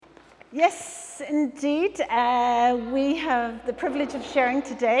Yes, indeed. We have the privilege of sharing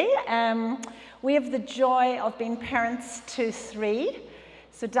today. We have the joy of being parents to three.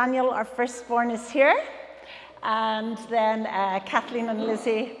 So Daniel, our firstborn, is here, and then Kathleen and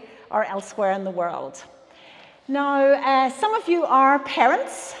Lizzie are elsewhere in the world. Now, some of you are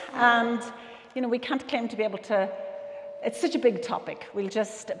parents, and we can't claim to be able to. It's such a big topic.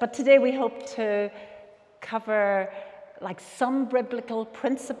 But today we hope to cover some biblical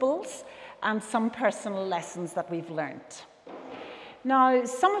principles and some personal lessons that we've learned. Now,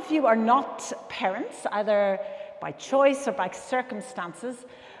 some of you are not parents, either by choice or by circumstances,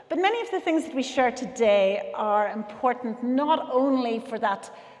 but many of the things that we share today are important not only for that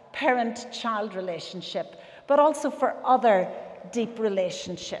parent-child relationship, but also for other deep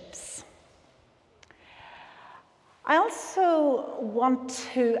relationships. I also want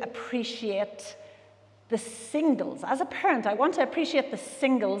to appreciate the singles. As a parent, I want to appreciate the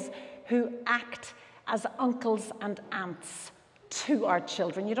singles who act as uncles and aunts to our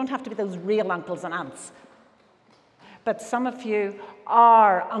children. You don't have to be those real uncles and aunts, but some of you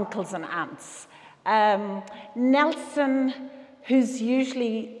are uncles and aunts. Nelson, who's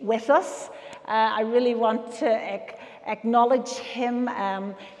usually with us, I really want to acknowledge him.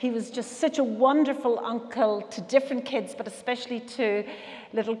 He was just such a wonderful uncle to different kids, but especially to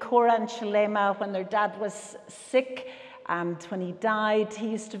little Cora and Shalema when their dad was sick, and when he died, he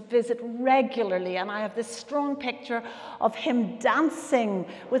used to visit regularly, and I have this strong picture of him dancing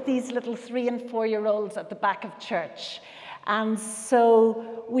with these little 3- and 4-year-olds at the back of church. And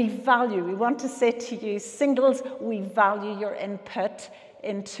so we want to say to you, singles, we value your input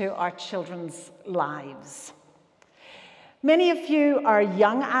into our children's lives. Many of you are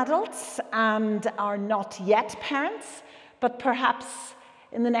young adults and are not yet parents, but perhaps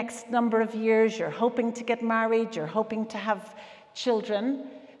in the next number of years you're hoping to get married, you're hoping to have children.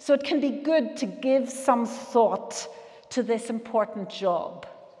 So it can be good to give some thought to this important job.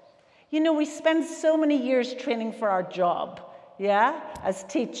 We spend so many years training for our job, as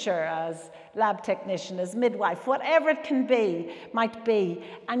teacher, as lab technician, as midwife, whatever it might be.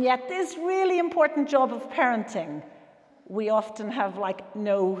 And yet this really important job of parenting, we often have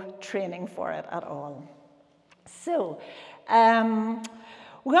no training for it at all. So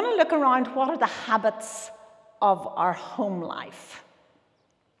we're going to look around what are the habits of our home life.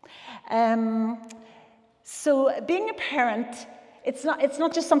 So being a parent, it's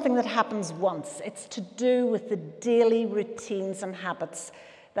not just something that happens once. It's to do with the daily routines and habits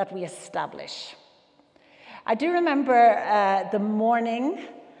that we establish. I do remember the morning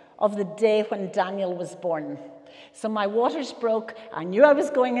of the day when Daniel was born. So my waters broke, I knew I was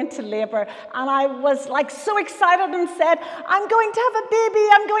going into labor, and I was so excited and said, I'm going to have a baby,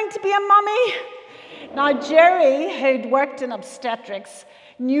 I'm going to be a mummy. Now Jerry, who'd worked in obstetrics,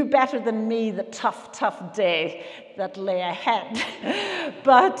 knew better than me the tough day that lay ahead.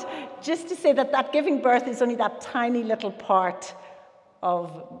 But just to say that giving birth is only that tiny little part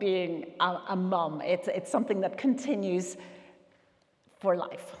of being a mum. It's something that continues for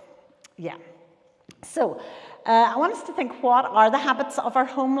life. Yeah. So I want us to think, what are the habits of our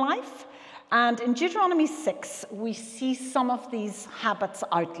home life? And in Deuteronomy 6, we see some of these habits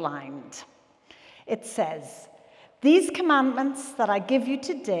outlined. It says, "These commandments that I give you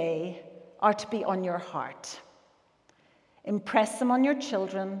today are to be on your heart. Impress them on your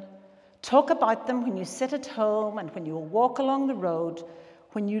children. Talk about them when you sit at home and when you walk along the road,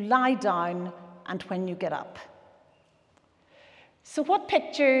 when you lie down and when you get up." So what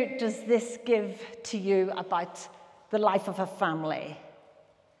picture does this give to you about the life of a family?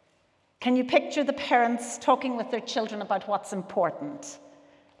 Can you picture the parents talking with their children about what's important?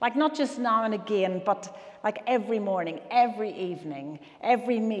 Not just now and again, but every morning, every evening,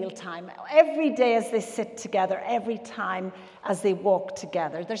 every mealtime, every day as they sit together, every time as they walk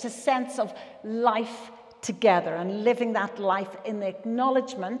together. There's a sense of life together and living that life in the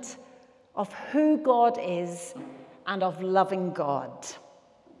acknowledgement of who God is and of loving God.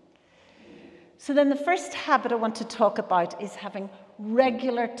 So then the first habit I want to talk about is having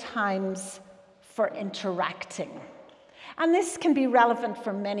regular times for interacting. And this can be relevant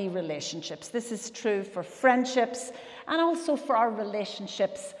for many relationships. This is true for friendships and also for our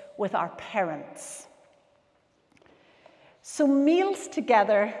relationships with our parents. So meals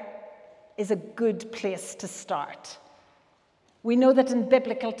together is a good place to start. We know that in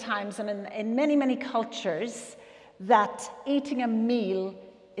biblical times and in many, many cultures, that eating a meal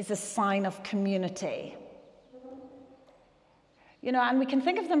is a sign of community. And we can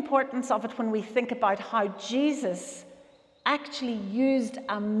think of the importance of it when we think about how Jesus actually used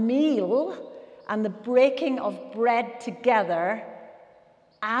a meal and the breaking of bread together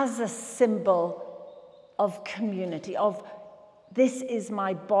as a symbol of community, of this is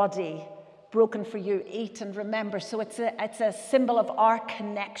my body broken for you, eat and remember. So it's a symbol of our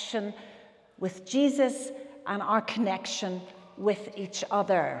connection with Jesus and our connection with each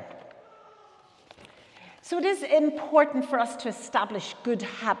other. So it is important for us to establish good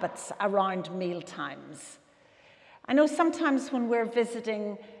habits around meal times. I know sometimes when we're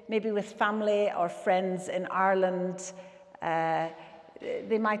visiting, maybe with family or friends in Ireland,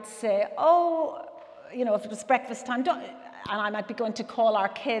 they might say, oh, you know, if it was breakfast time, and I might be going to call our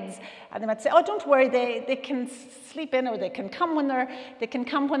kids, and they might say, oh, don't worry, they can sleep in, or they can come when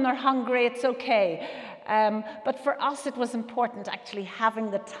they're hungry, it's okay. But for us, it was important actually having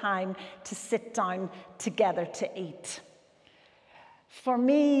the time to sit down together to eat. For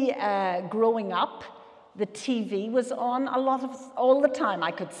me, growing up, the TV was on all the time,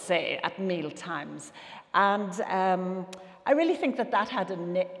 I could say, at meal times. And I really think that had a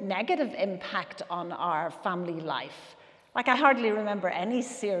negative impact on our family life. Like, I hardly remember any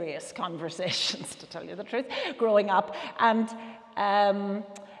serious conversations, to tell you the truth, growing up. And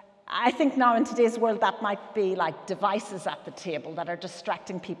I think now in today's world that might be like devices at the table that are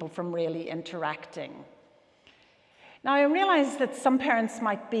distracting people from really interacting. Now, I realize that some parents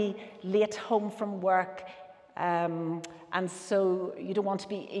might be late home from work, and so you don't want to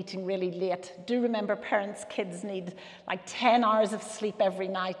be eating really late. Do remember, parents' kids need like 10 hours of sleep every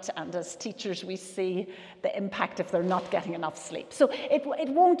night, and as teachers we see the impact if they're not getting enough sleep. So it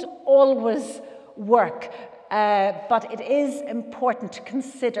won't always work, but it is important to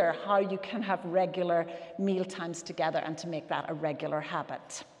consider how you can have regular meal times together and to make that a regular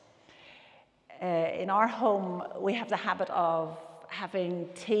habit. In our home, we have the habit of having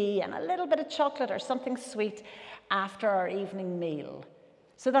tea and a little bit of chocolate or something sweet after our evening meal.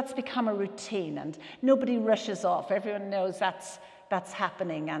 So that's become a routine, and nobody rushes off. Everyone knows that's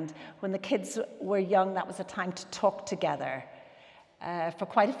happening. And when the kids were young, that was a time to talk together. For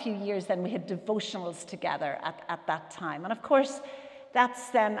quite a few years then, we had devotionals together at that time. And of course,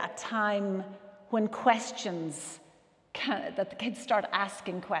 that's then a time when that the kids start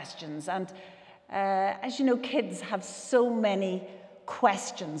asking questions. And as you know, kids have so many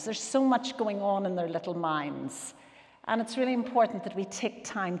questions. There's so much going on in their little minds. And it's really important that we take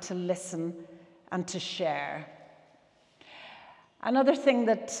time to listen and to share. Another thing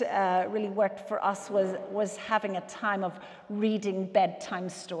that really worked for us was having a time of reading bedtime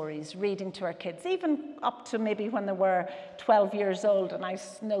stories, reading to our kids, even up to maybe when they were 12 years old. And I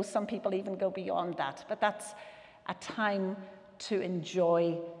know some people even go beyond that. But that's a time to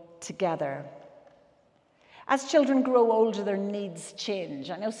enjoy together. As children grow older, their needs change.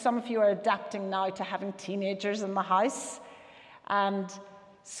 I know some of you are adapting now to having teenagers in the house. And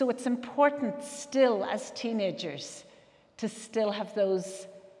so it's important still as teenagers to still have those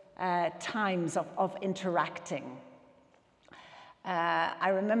times of interacting. I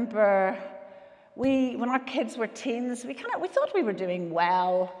remember when our kids were teens, we thought we were doing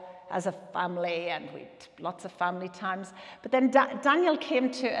well as a family, and we had lots of family times. But then Daniel came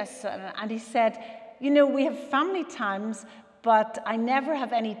to us and he said, you know, we have family times, but I never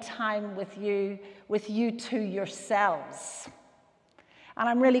have any time with you two yourselves. And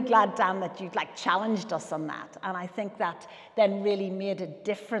I'm really glad, Dan, that you challenged us on that. And I think that then really made a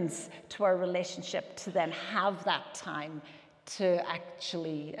difference to our relationship to then have that time to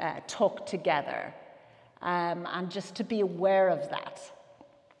actually talk together and just to be aware of that.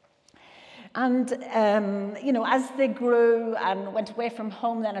 And, you know, as they grew and went away from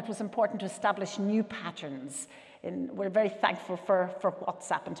home, then it was important to establish new patterns. And we're very thankful for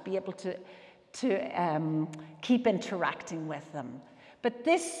WhatsApp and to be able to keep interacting with them. But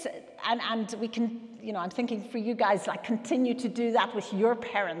this, and we can, you know, I'm thinking for you guys, continue to do that with your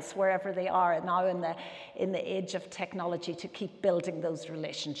parents wherever they are now in the age of technology, to keep building those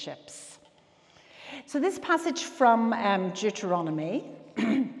relationships. So this passage from Deuteronomy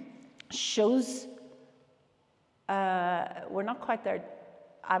shows, we're not quite there.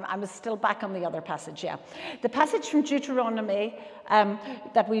 I'm still back on the other passage, yeah. The passage from Deuteronomy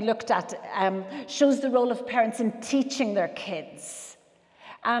that we looked at shows the role of parents in teaching their kids.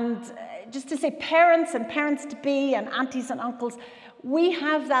 And just to say, parents and parents-to-be and aunties and uncles, we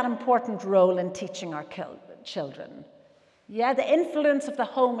have that important role in teaching our children. Yeah, the influence of the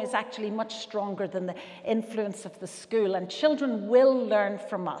home is actually much stronger than the influence of the school, and children will learn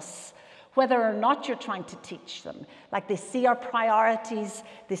from us, whether or not you're trying to teach them. Like, they see our priorities,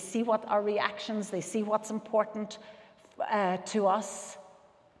 they see what our reactions, they see what's important to us.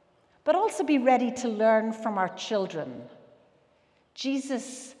 But also be ready to learn from our children.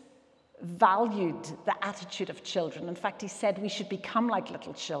 Jesus valued the attitude of children. In fact, he said we should become like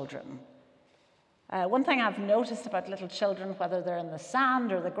little children. One thing I've noticed about little children, whether they're in the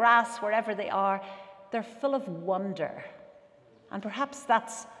sand or the grass, wherever they are, they're full of wonder. And perhaps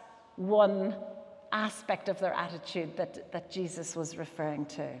that's one aspect of their attitude that Jesus was referring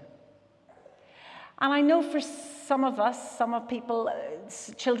to. And I know for some of us, some of people,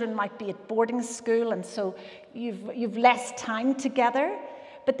 children might be at boarding school, and so you've less time together.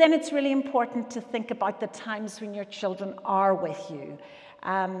 But then it's really important to think about the times when your children are with you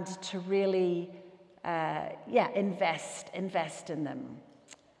and to really, invest in them.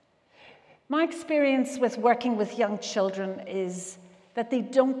 My experience with working with young children is that they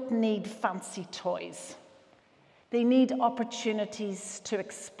don't need fancy toys. They need opportunities to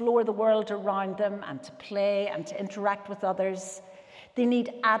explore the world around them and to play and to interact with others. They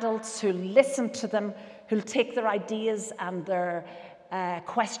need adults who listen to them, who'll take their ideas and their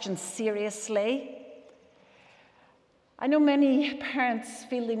questions seriously. I know many parents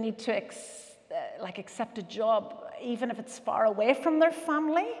feel they need to accept a job, even if it's far away from their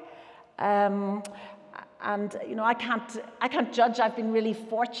family. And I can't judge. I've been really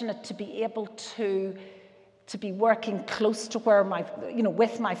fortunate to be able to be working close to where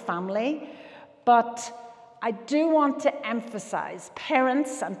with my family. But I do want to emphasize,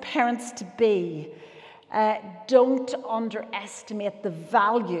 parents and parents-to-be, don't underestimate the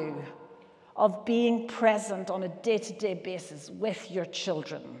value of being present on a day-to-day basis with your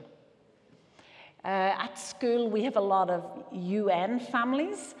children. At school, we have a lot of UN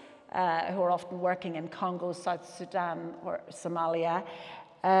families who are often working in Congo, South Sudan, or Somalia.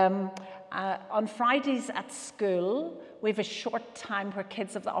 On Fridays at school, we have a short time where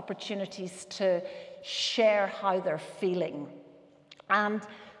kids have the opportunities to share how they're feeling. And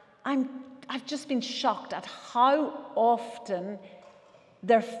I've just been shocked at how often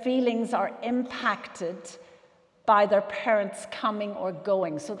their feelings are impacted by their parents coming or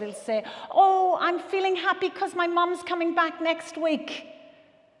going. So they'll say, "Oh, I'm feeling happy because my mom's coming back next week."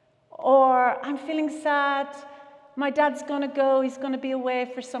 Or, "I'm feeling sad. My dad's going to go. He's going to be away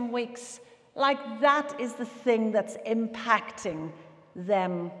for some weeks." Like, that is the thing that's impacting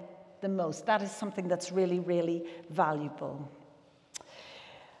them the most. That is something that's really, really valuable.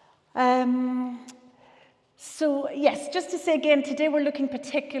 So, yes, just to say again, today we're looking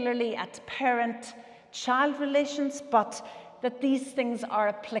particularly at parent-child relations, but that these things are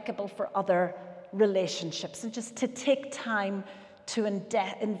applicable for other relationships. And just to take time to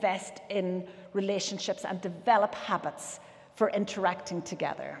invest in relationships and develop habits for interacting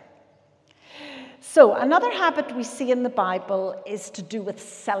together. So another habit we see in the Bible is to do with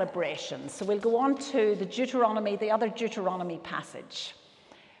celebration. So we'll go on to the other Deuteronomy passage.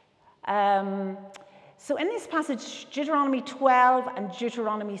 So in this passage, Deuteronomy 12 and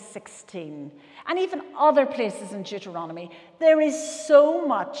Deuteronomy 16, and even other places in Deuteronomy, there is so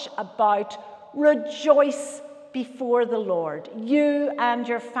much about rejoice before the Lord. You and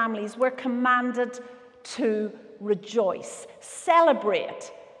your families were commanded to rejoice,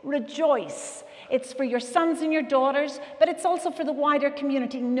 celebrate, rejoice. It's for your sons and your daughters, but it's also for the wider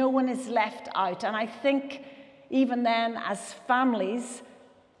community. No one is left out. And I think even then, as families,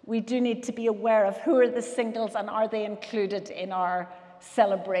 we do need to be aware of who are the singles and are they included in our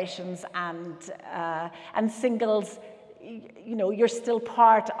celebrations, and singles, you're still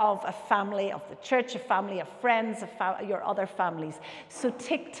part of a family of the church, a family of friends, your other families. So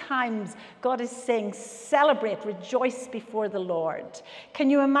take times. God is saying, celebrate, rejoice before the Lord. Can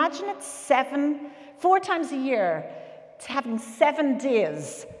you imagine it 4 times a year, having 7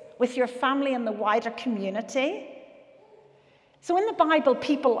 days with your family and the wider community? So in the Bible,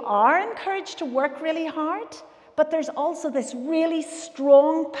 people are encouraged to work really hard, but there's also this really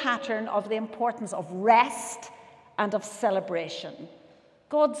strong pattern of the importance of rest and of celebration.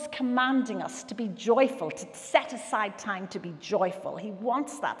 God's commanding us to be joyful, to set aside time to be joyful. He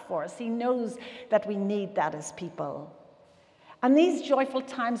wants that for us. He knows that we need that as people. And these joyful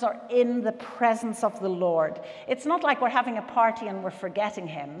times are in the presence of the Lord. It's not like we're having a party and we're forgetting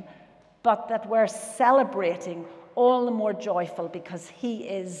him, but that we're celebrating all the more joyful because he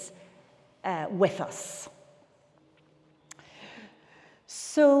is with us.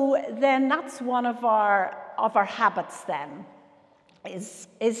 So then that's one of our habits then,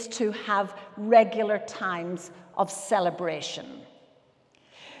 is to have regular times of celebration.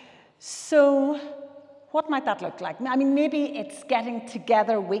 So what might that look like? I mean, maybe it's getting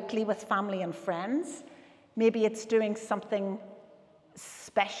together weekly with family and friends. Maybe it's doing something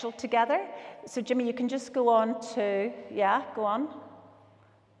special together. So Jimmy, you can just go on to, go on.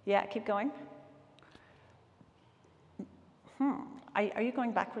 Yeah, keep going. Are you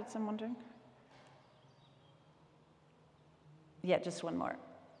going backwards, I'm wondering? Yeah, just one more.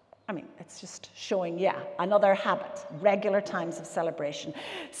 I mean, it's just showing, another habit, regular times of celebration.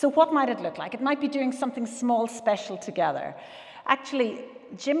 So what might it look like? It might be doing something small, special together. Actually,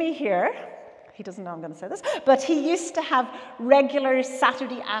 Jimmy here, he doesn't know I'm going to say this, but he used to have regular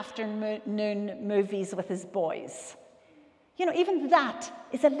Saturday afternoon movies with his boys. You know, even that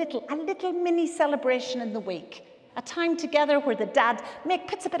is a little mini celebration in the week. A time together where the dad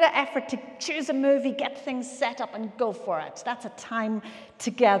puts a bit of effort to choose a movie, get things set up, and go for it. That's a time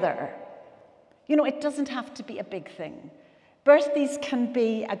together. You know, it doesn't have to be a big thing. Birthdays can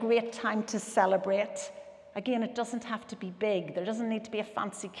be a great time to celebrate. Again, it doesn't have to be big. There doesn't need to be a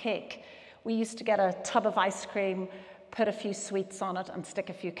fancy cake. We used to get a tub of ice cream, put a few sweets on it, and stick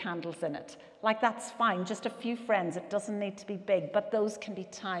a few candles in it. Like, that's fine, just a few friends. It doesn't need to be big, but those can be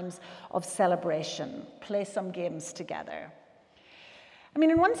times of celebration. Play some games together. I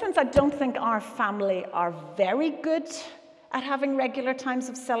mean, in one sense, I don't think our family are very good at having regular times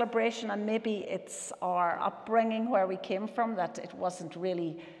of celebration, and maybe it's our upbringing where we came from that it wasn't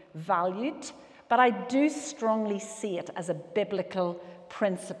really valued. But I do strongly see it as a biblical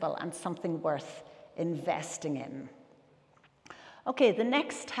principle and something worth investing in. Okay, the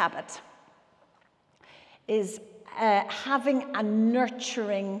next habit is having a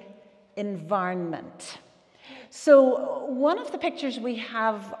nurturing environment. So one of the pictures we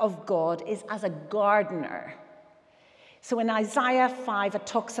have of God is as a gardener. So in Isaiah 5, it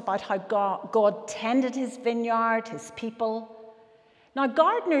talks about how God tended his vineyard, his people. Now,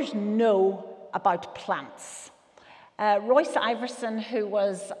 gardeners know about plants. Royce Iverson, who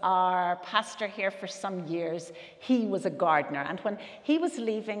was our pastor here for some years, he was a gardener. And when he was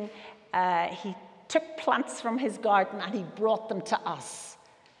leaving, he took plants from his garden and he brought them to us.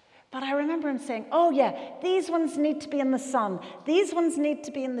 But I remember him saying, oh yeah, these ones need to be in the sun. These ones need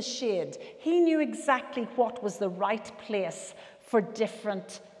to be in the shade. He knew exactly what was the right place for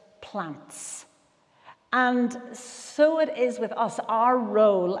different plants. And so it is with us. Our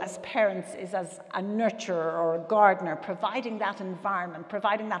role as parents is as a nurturer or a gardener, providing that environment,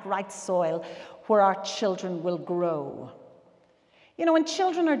 providing that right soil where our children will grow. You know, when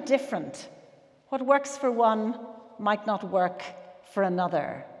children are different, what works for one might not work for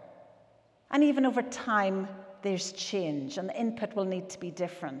another. And even over time, there's change, and the input will need to be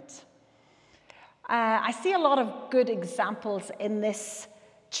different. I see a lot of good examples in this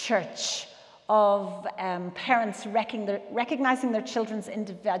church of parents recognizing their children's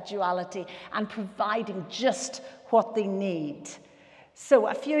individuality and providing just what they need. So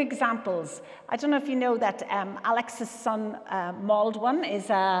a few examples. I don't know if you know that Alex's son, Maldwin,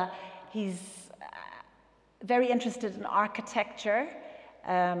 he's very interested in architecture.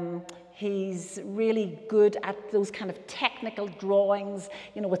 He's really good at those kind of technical drawings,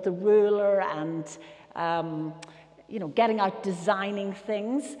 you know, with the ruler and, you know, getting out designing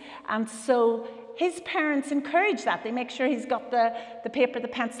things. And so his parents encourage that. They make sure he's got the paper, the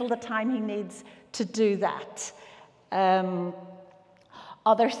pencil, the time he needs to do that.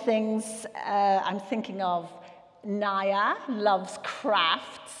 Other things I'm thinking of, Naya loves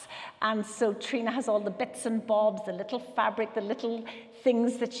crafts. And so Trina has all the bits and bobs, the little fabric, the little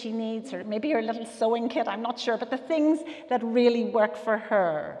things that she needs, or maybe her little sewing kit, I'm not sure, but the things that really work for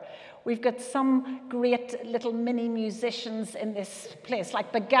her. We've got some great little mini musicians in this place,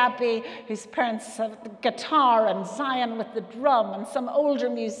 like Bagabi, whose parents have the guitar, and Zion with the drum, and some older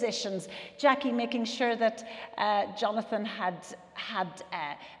musicians. Jackie making sure that Jonathan had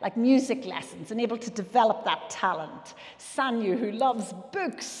like music lessons and able to develop that talent. Sanyu, who loves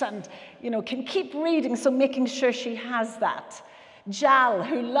books and, you know, can keep reading, so making sure she has that. Jal,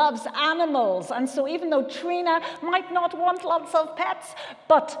 who loves animals, and so even though Trina might not want lots of pets,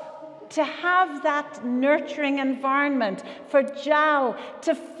 but to have that nurturing environment for Jal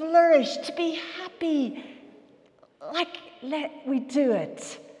to flourish, to be happy, like, we do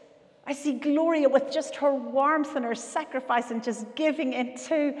it. I see Gloria with just her warmth and her sacrifice and just giving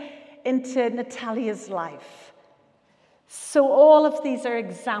into Natalia's life. So all of these are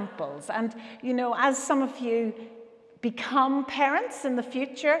examples. And, you know, as some of you become parents in the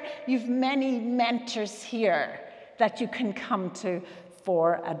future, you've many mentors here that you can come to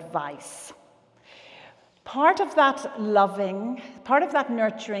for advice. Part of that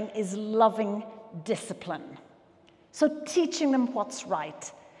nurturing is loving discipline. So teaching them what's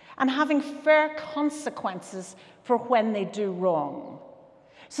right and having fair consequences for when they do wrong.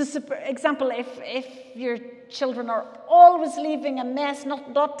 So for example, if your children are always leaving a mess,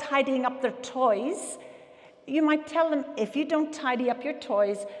 not tidying up their toys, you might tell them, if you don't tidy up your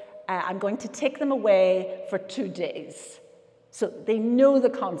toys, I'm going to take them away for 2 days. So they know the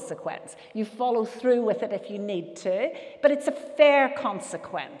consequence. You follow through with it if you need to, but it's a fair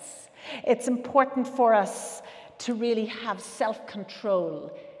consequence. It's important for us to really have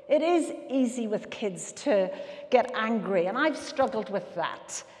self-control. It is easy with kids to get angry, and I've struggled with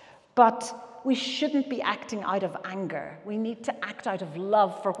that. But we shouldn't be acting out of anger. We need to act out of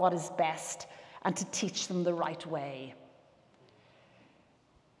love for what is best and to teach them the right way.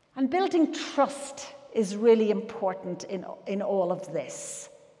 And building trust is really important in all of this.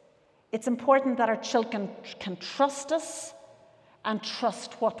 It's important that our children can trust us and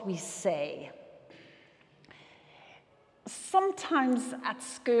trust what we say. Sometimes at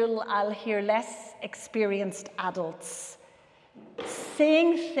school, I'll hear less experienced adults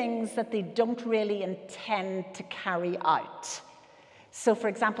saying things that they don't really intend to carry out. So, for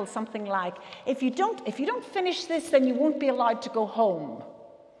example, something like, if you don't finish this, then you won't be allowed to go home.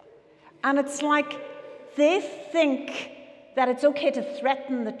 And it's like they think that it's okay to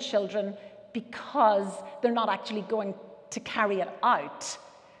threaten the children because they're not actually going to carry it out.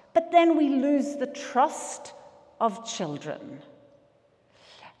 But then we lose the trust of children.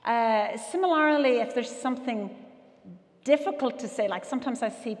 Similarly, if there's something difficult to say, like sometimes I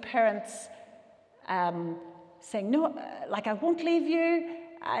see parents saying, no, like I won't leave you,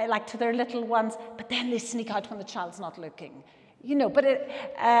 like to their little ones, but then they sneak out when the child's not looking. You know, but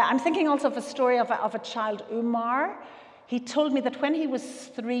I'm thinking also of a story of a child, Umar. He told me that when he was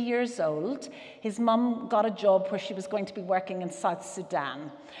 3 years old, his mum got a job where she was going to be working in South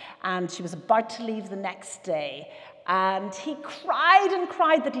Sudan. And she was about to leave the next day. And he cried and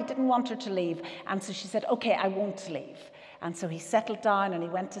cried that he didn't want her to leave. And so she said, okay, I won't leave. And so he settled down and he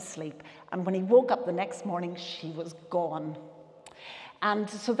went to sleep. And when he woke up the next morning, she was gone. And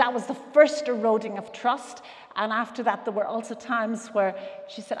so that was the first eroding of trust. And after that, there were also times where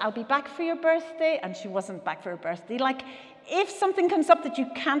she said, I'll be back for your birthday. And she wasn't back for her birthday. Like, if something comes up that you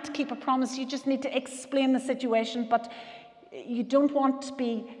can't keep a promise, you just need to explain the situation. But you don't want to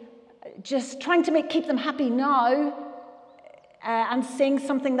be just trying to keep them happy now and saying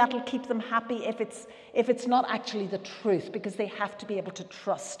something that'll keep them happy if it's not actually the truth, because they have to be able to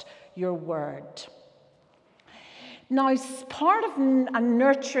trust your word. Now, part of a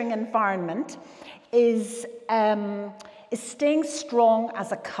nurturing environment is staying strong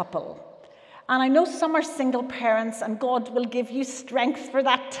as a couple. And I know some are single parents, and God will give you strength for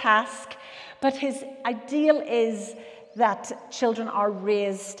that task, but his ideal is that children are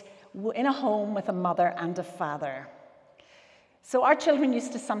raised in a home with a mother and a father. So our children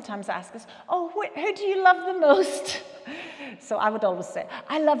used to sometimes ask us, oh, who do you love the most? So I would always say,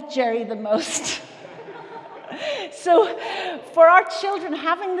 I love Jerry the most. So for our children,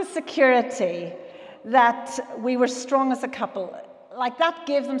 having the security that we were strong as a couple, like that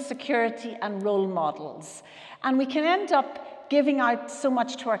gave them security and role models. And we can end up giving out so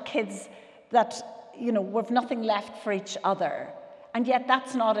much to our kids that, you know, we've nothing left for each other. And yet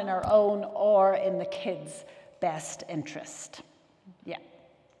that's not in our own or in the kids' best interest. Yeah.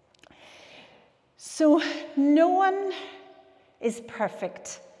 So no one is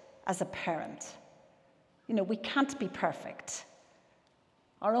perfect as a parent. You know, we can't be perfect.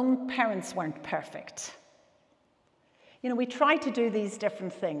 Our own parents weren't perfect. You know, we try to do these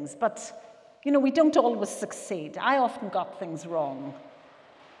different things, but, you know, we don't always succeed. I often got things wrong.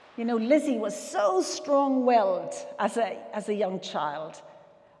 You know, Lizzie was so strong-willed as a young child.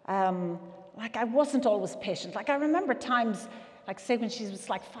 Like, I wasn't always patient. Like, I remember times, like, say when she was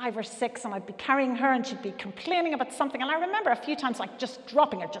like 5 or 6, and I'd be carrying her, and she'd be complaining about something, and I remember a few times, like, just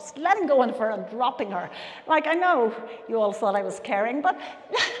dropping her, just letting go of her and dropping her. Like, I know you all thought I was caring, but,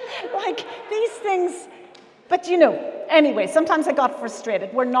 like, these things... But, you know, anyway, sometimes I got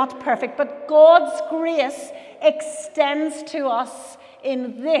frustrated. We're not perfect, but God's grace extends to us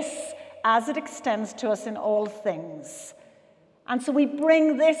in this as it extends to us in all things. And so we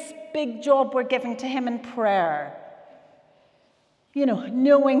bring this big job we're giving to him in prayer. You know,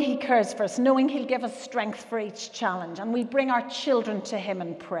 knowing he cares for us, knowing he'll give us strength for each challenge. And we bring our children to him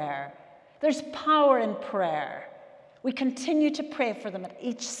in prayer. There's power in prayer. We continue to pray for them at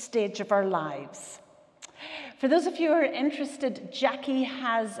each stage of our lives. For those of you who are interested, Jackie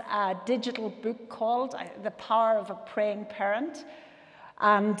has a digital book called The Power of a Praying Parent.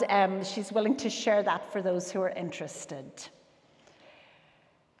 And she's willing to share that for those who are interested.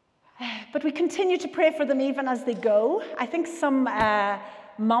 But we continue to pray for them even as they go. I think some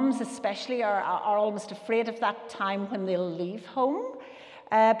mums especially are almost afraid of that time when they'll leave home.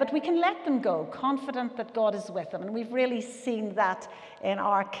 But we can let them go, confident that God is with them. And we've really seen that in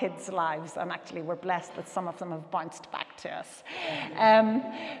our kids' lives. And actually, we're blessed that some of them have bounced back to us.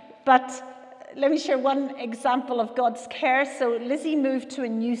 But let me share one example of God's care. So Lizzie moved to a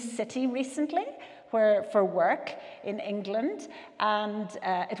new city recently for work in England, and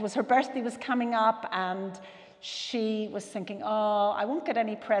it was her birthday was coming up, and she was thinking, oh, I won't get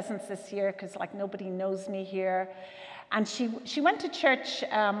any presents this year because like nobody knows me here. And she went to church,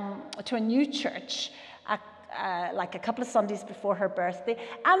 to a new church, like a couple of Sundays before her birthday,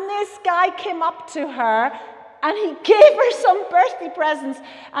 and this guy came up to her and he gave her some birthday presents,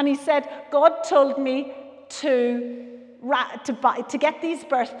 and he said, God told me to get these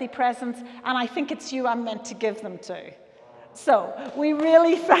birthday presents, and I think it's you I'm meant to give them to. So we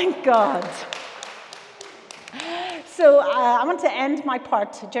really thank God. So I want to end my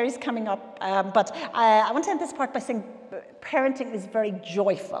part. Jerry's coming up, but I want to end this part by saying parenting is very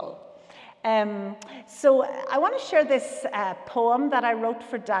joyful. So I want to share this poem that I wrote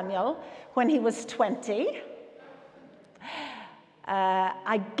for Daniel when he was 20.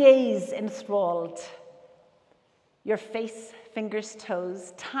 I gaze enthralled. Your face, fingers,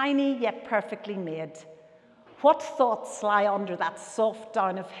 toes, tiny yet perfectly made. What thoughts lie under that soft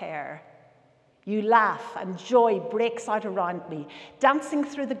down of hair? You laugh and joy breaks out around me, dancing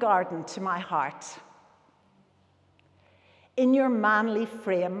through the garden to my heart. In your manly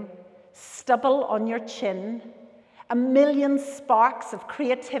frame, stubble on your chin, a million sparks of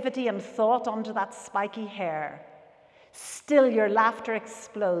creativity and thought under that spiky hair. Still your laughter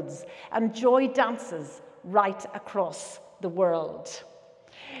explodes and joy dances right across the world.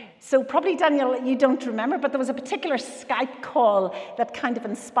 So probably, Daniel, you don't remember, but there was a particular Skype call that kind of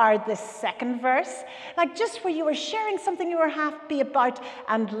inspired this second verse, like just where you were sharing something you were happy about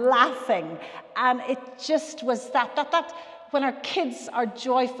and laughing. And it just was that when our kids are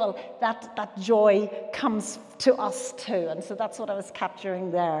joyful, that joy comes to us too. And so that's what I was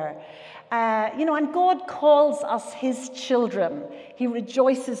capturing there. And God calls us his children. He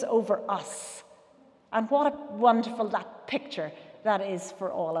rejoices over us. And what a wonderful that picture that is for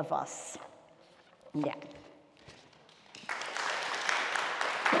all of us. Yeah.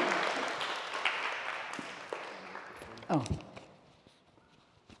 Oh.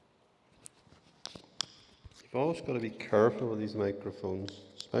 You've always got to be careful with these microphones,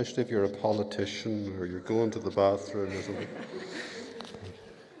 especially if you're a politician or you're going to the bathroom or something.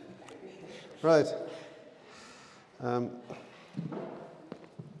 Right.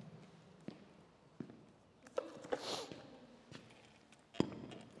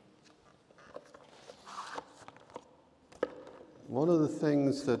 One of the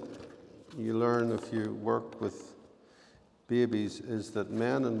things that you learn if you work with babies is that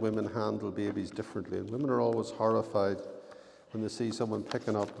men and women handle babies differently. And women are always horrified when they see someone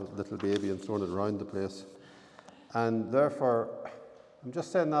picking up a little baby and throwing it around the place. And therefore, I'm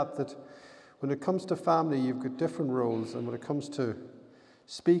just saying that when it comes to family, you've got different roles. And when it comes to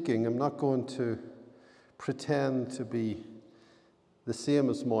speaking, I'm not going to pretend to be the same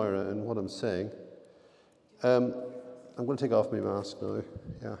as Moira in what I'm saying. I'm going to take off my mask now,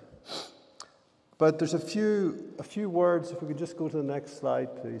 yeah. But there's a few words, if we could just go to the next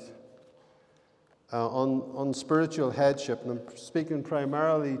slide, please. On spiritual headship, and I'm speaking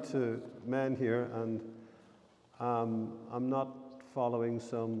primarily to men here, and I'm not following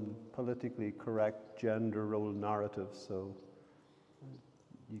some politically correct gender role narrative, so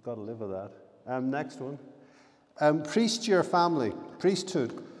you've got to live with that. Next one. Priest to your family,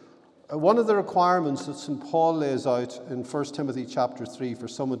 priesthood. One of the requirements that St. Paul lays out in 1 Timothy chapter 3 for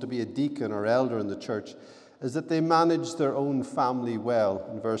someone to be a deacon or elder in the church is that they manage their own family well,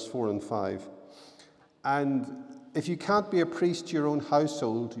 in verse 4 and 5. And if you can't be a priest to your own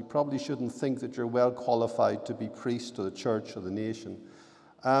household, you probably shouldn't think that you're well qualified to be priest to the church or the nation.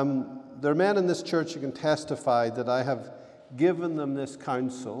 There are men in this church who can testify that I have given them this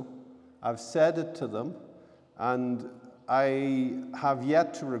counsel, I've said it to them, and I have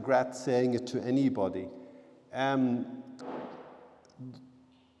yet to regret saying it to anybody.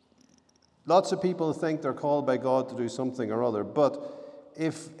 Lots of people think they're called by God to do something or other, but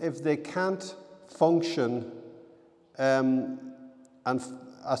if they can't function and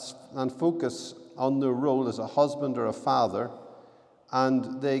focus on their role as a husband or a father,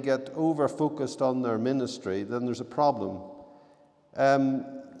 and they get over-focused on their ministry, then there's a problem.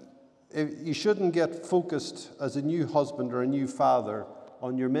 You shouldn't get focused as a new husband or a new father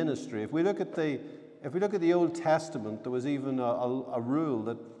on your ministry. If we look at the Old Testament, there was even a rule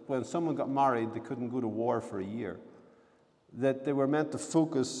that when someone got married, they couldn't go to war for a year. That they were meant to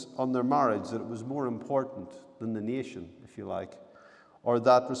focus on their marriage, that it was more important than the nation, if you like, or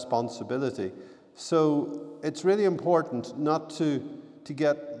that responsibility. So it's really important not to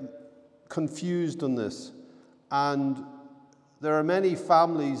get confused on this. And there are many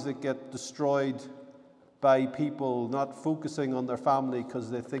families that get destroyed by people not focusing on their family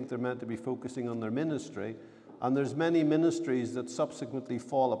because they think they're meant to be focusing on their ministry. And there's many ministries that subsequently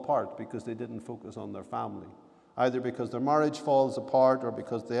fall apart because they didn't focus on their family, either because their marriage falls apart or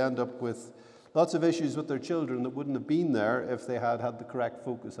because they end up with lots of issues with their children that wouldn't have been there if they had had the correct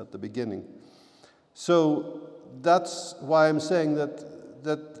focus at the beginning. So that's why I'm saying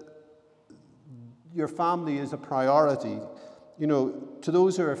that your family is a priority. You know, to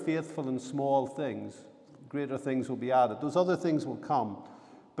those who are faithful in small things, greater things will be added. Those other things will come.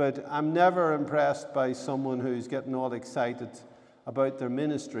 But I'm never impressed by someone who's getting all excited about their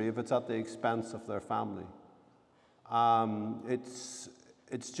ministry if it's at the expense of their family.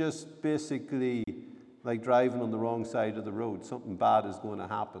 It's just basically like driving on the wrong side of the road. Something bad is going to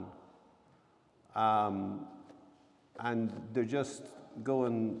happen. And they're just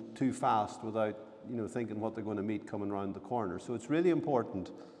going too fast without, thinking what they're going to meet coming around the corner. So it's really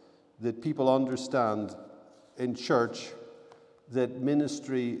important that people understand in church that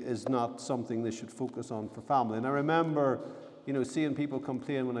ministry is not something they should focus on for family. And I remember, seeing people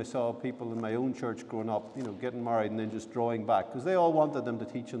complain when I saw people in my own church growing up, getting married and then just drawing back, because they all wanted them to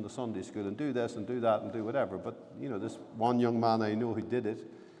teach in the Sunday school and do this and do that and do whatever. But, this one young man I know who did it,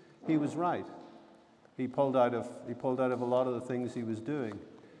 he was right. He pulled out of a lot of the things he was doing.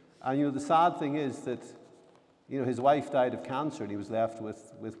 And, the sad thing is that, his wife died of cancer and he was left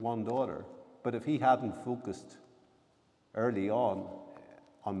with one daughter. But if he hadn't focused early on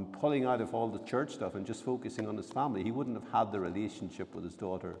pulling out of all the church stuff and just focusing on his family, he wouldn't have had the relationship with his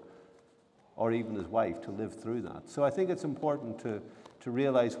daughter or even his wife to live through that. So I think it's important to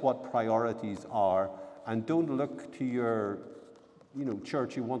realize what priorities are, and don't look to your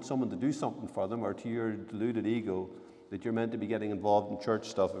church, you want someone to do something for them, or to your deluded ego that you're meant to be getting involved in church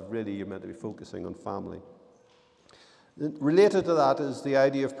stuff if really you're meant to be focusing on family. Related to that is the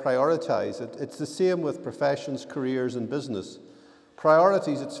idea of prioritize. It's the same with professions, careers, and business.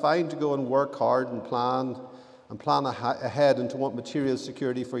 Priorities, it's fine to go and work hard and plan ahead and to want material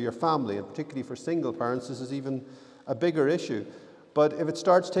security for your family, and particularly for single parents, this is even a bigger issue. But if it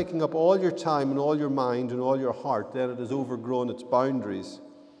starts taking up all your time and all your mind and all your heart, then it has overgrown its boundaries.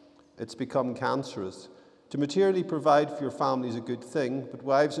 It's become cancerous. To materially provide for your family is a good thing, but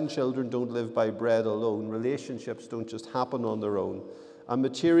wives and children don't live by bread alone. Relationships don't just happen on their own. And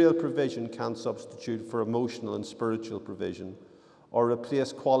material provision can't substitute for emotional and spiritual provision or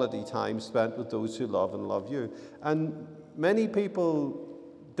replace quality time spent with those who love and love you. And many people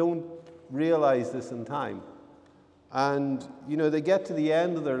don't realize this in time. And, they get to the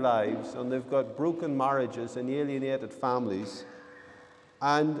end of their lives and they've got broken marriages and alienated families.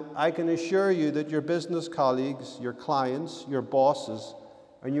 And I can assure you that your business colleagues, your clients, your bosses,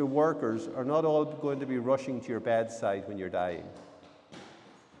 and your workers are not all going to be rushing to your bedside when you're dying.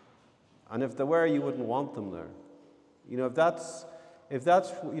 And if they were, you wouldn't want them there. If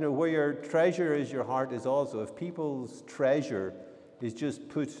that's where your treasure is, your heart is also. If people's treasure is just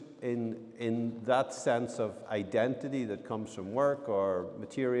put in that sense of identity that comes from work or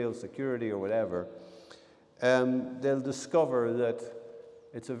material security or whatever, they'll discover that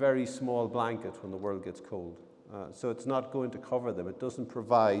it's a very small blanket when the world gets cold. So it's not going to cover them. It doesn't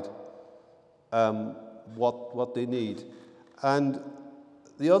provide what they need. And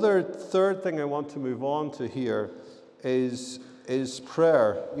the third thing I want to move on to here is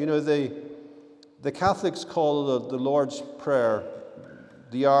prayer. The Catholics call the Lord's Prayer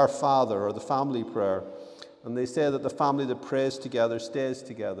the Our Father, or the family prayer. And they say that the family that prays together stays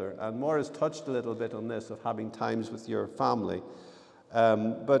together. And Maura's touched a little bit on this, of having times with your family.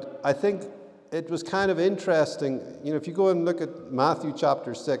 But I think it was kind of interesting, if you go and look at Matthew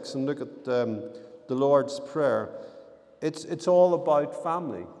chapter 6 and look at the Lord's Prayer, it's all about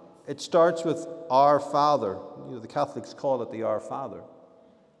family. It starts with Our Father. The Catholics call it the Our Father.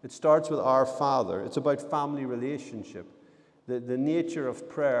 It starts with Our Father. It's about family relationship. The nature of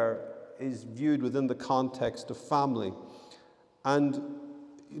prayer is viewed within the context of family. And,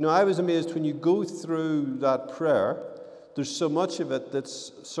 I was amazed when you go through that prayer, there's so much of it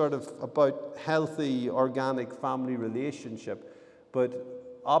that's sort of about healthy, organic family relationship,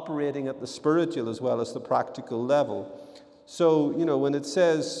 but operating at the spiritual as well as the practical level. So, when it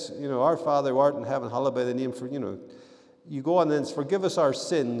says, Our Father who art in heaven, hallowed be thy name, you go on and it's forgive us our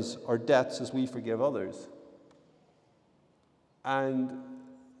sins, our debts, as we forgive others. And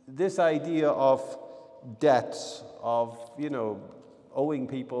this idea of debts, of, owing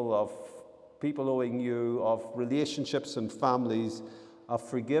people, of people owing you, of relationships and families, of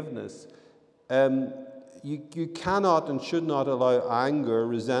forgiveness, you cannot and should not allow anger,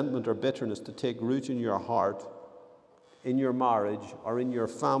 resentment, or bitterness to take root in your heart in your marriage or in your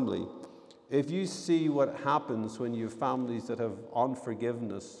family, if you see what happens when you have families that have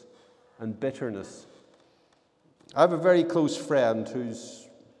unforgiveness and bitterness. I have a very close friend who's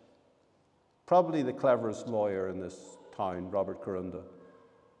probably the cleverest lawyer in this town, Robert Karunda.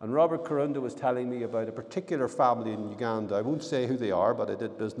 And Robert Karunda was telling me about a particular family in Uganda. I won't say who they are, but I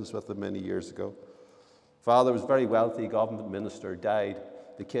did business with them many years ago. Father was very wealthy, government minister, died.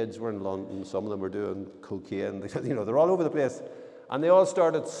 The kids were in London. Some of them were doing cocaine. They're all over the place. And they all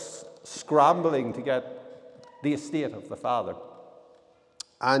started scrambling to get the estate of the father.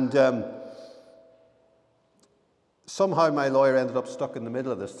 And somehow my lawyer ended up stuck in the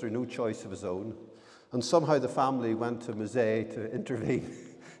middle of this through no choice of his own. And somehow the family went to Musée to intervene.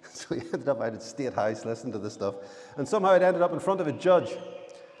 So he ended up out at State House listening to this stuff. And somehow it ended up in front of a judge.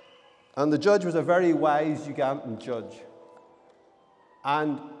 And the judge was a very wise Ugandan judge.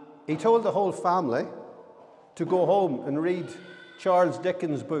 And he told the whole family to go home and read Charles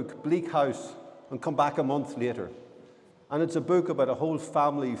Dickens' book, Bleak House, and come back a month later. And it's a book about a whole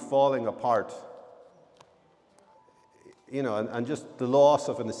family falling apart. And just the loss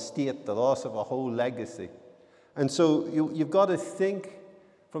of an estate, the loss of a whole legacy. And so you've got to think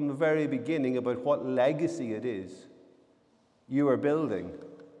from the very beginning about what legacy it is you are building.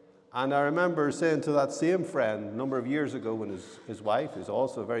 And I remember saying to that same friend a number of years ago when his wife, who's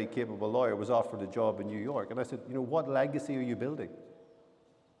also a very capable lawyer, was offered a job in New York. And I said, what legacy are you building?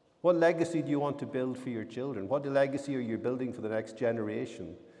 What legacy do you want to build for your children? What legacy are you building for the next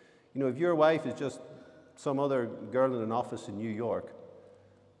generation? If your wife is just some other girl in an office in New York,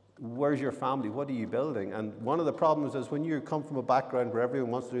 where's your family? What are you building? And one of the problems is when you come from a background where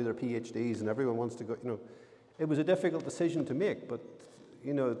everyone wants to do their PhDs and everyone wants to go, it was a difficult decision to make, but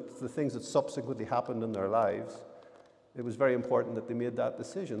the things that subsequently happened in their lives, it was very important that they made that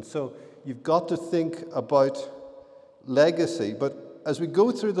decision. So you've got to think about legacy. But as we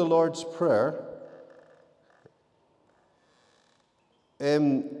go through the Lord's Prayer,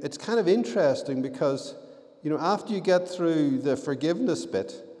 it's kind of interesting because, after you get through the forgiveness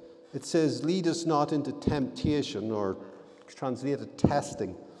bit, it says, lead us not into temptation, or translated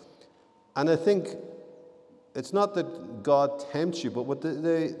testing. And I think it's not that God tempts you, but what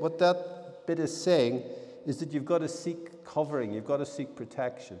that bit is saying is that you've got to seek covering, you've got to seek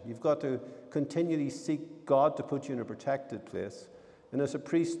protection, you've got to continually seek God to put you in a protected place. And as a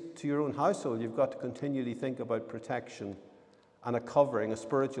priest to your own household, you've got to continually think about protection and a covering, a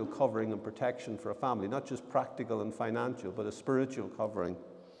spiritual covering and protection for a family, not just practical and financial, but a spiritual covering.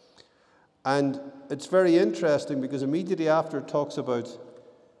 And it's very interesting because immediately after it talks about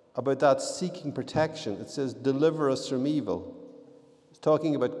that seeking protection, it says, deliver us from evil. It's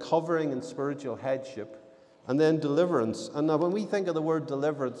talking about covering and spiritual headship, and then deliverance. And now when we think of the word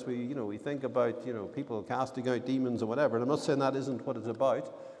deliverance, we think about, people casting out demons or whatever. And I'm not saying that isn't what it's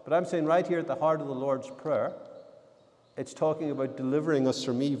about, but I'm saying right here at the heart of the Lord's Prayer, it's talking about delivering us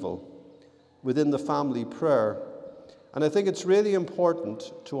from evil within the family prayer. And I think it's really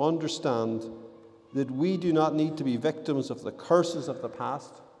important to understand that we do not need to be victims of the curses of the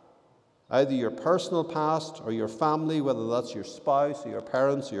past, either your personal past or your family, whether that's your spouse or your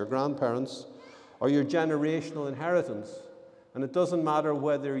parents or your grandparents, or your generational inheritance. And it doesn't matter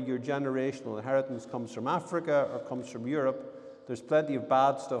whether your generational inheritance comes from Africa or comes from Europe. There's plenty of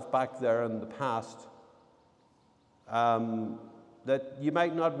bad stuff back there in the past that you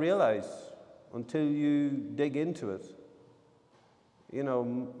might not realize until you dig into it.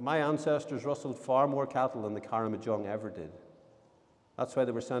 My ancestors rustled far more cattle than the Karamojong ever did. That's why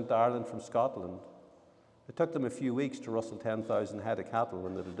they were sent to Ireland from Scotland. It took them a few weeks to rustle 10,000 head of cattle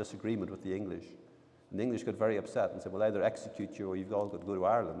when they had a disagreement with the English. And the English got very upset and said, well, either execute you or you've all got to go to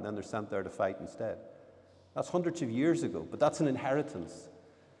Ireland. And then they're sent there to fight instead. That's hundreds of years ago, but that's an inheritance.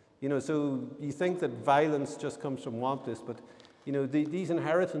 So you think that violence just comes from want this, but, these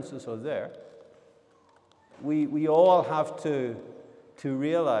inheritances are there. We all have to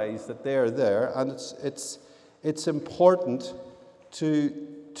realize that they are there, and it's important to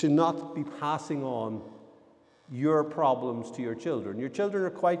not be passing on your problems to your children. Your children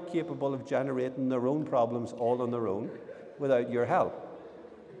are quite capable of generating their own problems all on their own without your help.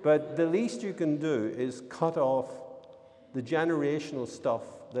 But the least you can do is cut off the generational stuff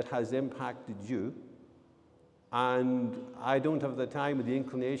that has impacted you. And I don't have the time or the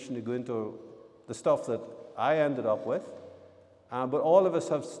inclination to go into the stuff that I ended up with. But all of us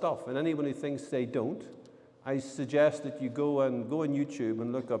have stuff, and anyone who thinks they don't, I suggest that you go on YouTube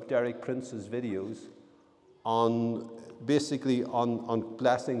and look up Derek Prince's videos on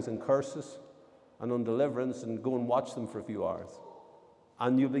blessings and curses and on deliverance, and go and watch them for a few hours.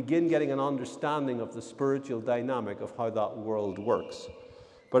 And you begin getting an understanding of the spiritual dynamic of how that world works.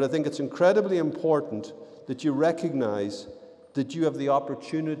 But I think it's incredibly important that you recognize that you have the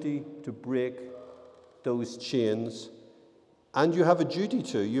opportunity to break those chains, and you have a duty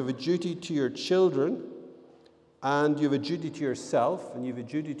to. You have a duty to your children, and you have a duty to yourself, and you have a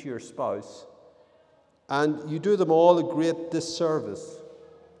duty to your spouse. And you do them all a great disservice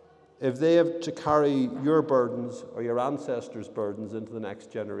if they have to carry your burdens or your ancestors' burdens into the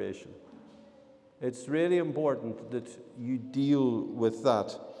next generation. It's really important that you deal with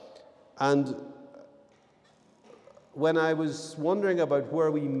that. And when I was wondering about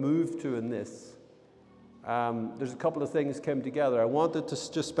where we move to in this, there's a couple of things came together. I wanted to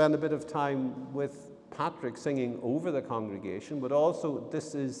just spend a bit of time with Patrick singing over the congregation, but also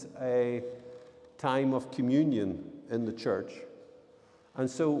this is a time of communion in the church. And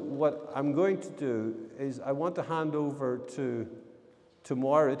so what I'm going to do is I want to hand over to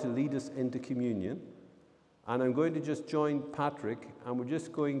Moira to lead us into communion. And I'm going to just join Patrick, and we're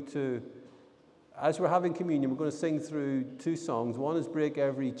just going to, as we're having communion, we're going to sing through two songs. One is Break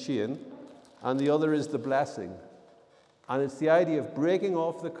Every Chain, and the other is The Blessing. And it's the idea of breaking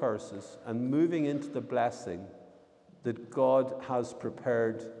off the curses and moving into the blessing that God has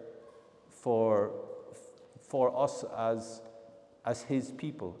prepared for us as his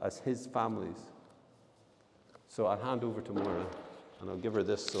people, as his families. So I'll hand over to Moira, and I'll give her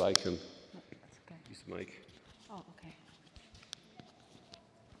this so I can use the mic. Oh, okay.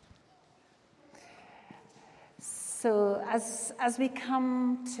 So as we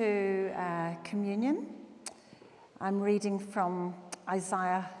come to communion, I'm reading from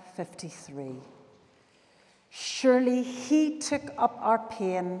Isaiah 53. Surely he took up our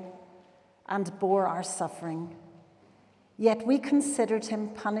pain and bore our suffering. Yet we considered him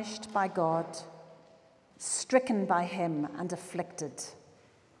punished by God, stricken by him and afflicted.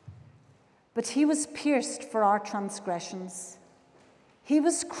 But he was pierced for our transgressions. He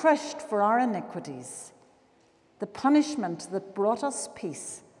was crushed for our iniquities. The punishment that brought us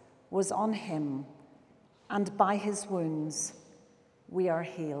peace was on him, and by his wounds we are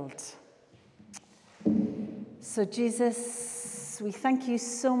healed. So Jesus, we thank you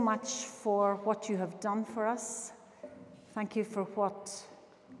so much for what you have done for us. Thank you for what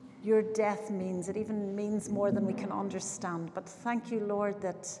your death means. It even means more than we can understand. But thank you, Lord,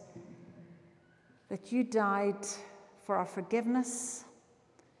 that you died for our forgiveness,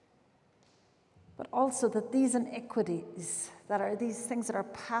 but also that these iniquities, that are these things that are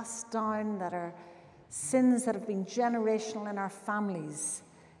passed down, that are sins that have been generational in our families,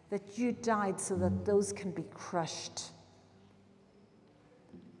 that you died so that those can be crushed.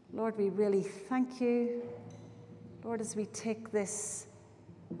 Lord, we really thank you. Lord, as we take this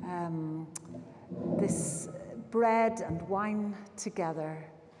bread and wine together,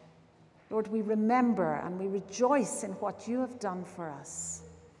 Lord, we remember and we rejoice in what you have done for us.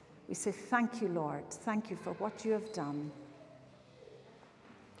 We say thank you, Lord. Thank you for what you have done.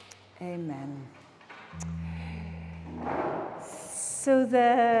 Amen. So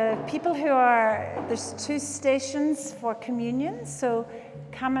the people there's two stations for communion. So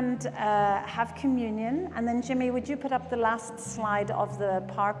come and have communion. And then Jimmy, would you put up the last slide of the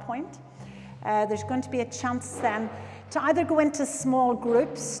PowerPoint? There's going to be a chance then to either go into small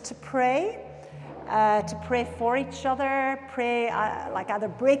groups to pray for each other, pray like either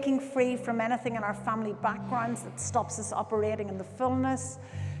breaking free from anything in our family backgrounds that stops us operating in the fullness,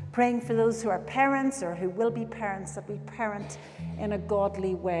 praying for those who are parents or who will be parents, that we parent in a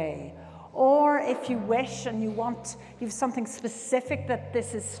godly way. Or if you wish and you have something specific that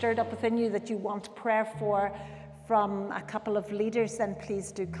this is stirred up within you that you want prayer for from a couple of leaders, then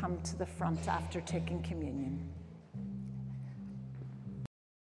please do come to the front after taking communion.